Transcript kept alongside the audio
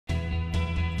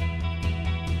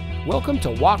Welcome to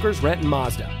Walker's Renton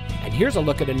Mazda, and here's a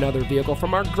look at another vehicle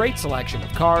from our great selection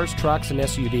of cars, trucks, and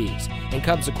SUVs, and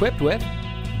comes equipped with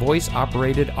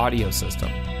voice-operated audio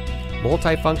system,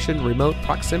 multifunction remote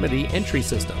proximity entry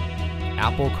system,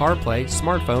 Apple CarPlay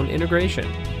smartphone integration,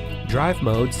 drive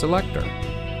mode selector,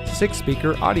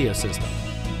 6-speaker audio system,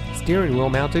 steering wheel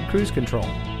mounted cruise control,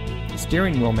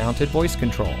 steering wheel mounted voice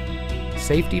control,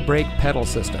 safety brake pedal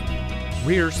system,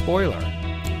 rear spoiler,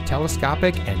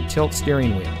 telescopic and tilt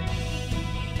steering wheel.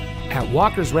 At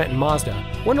Walker's Renton Mazda,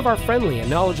 one of our friendly and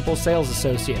knowledgeable sales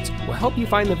associates will help you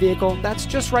find the vehicle that's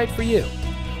just right for you.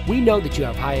 We know that you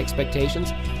have high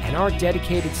expectations, and our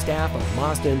dedicated staff of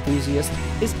Mazda enthusiasts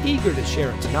is eager to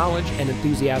share its knowledge and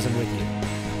enthusiasm with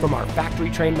you. From our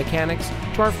factory-trained mechanics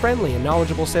to our friendly and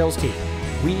knowledgeable sales team,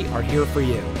 we are here for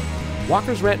you.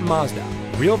 Walker's Renton Mazda,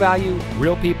 real value,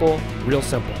 real people, real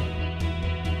simple.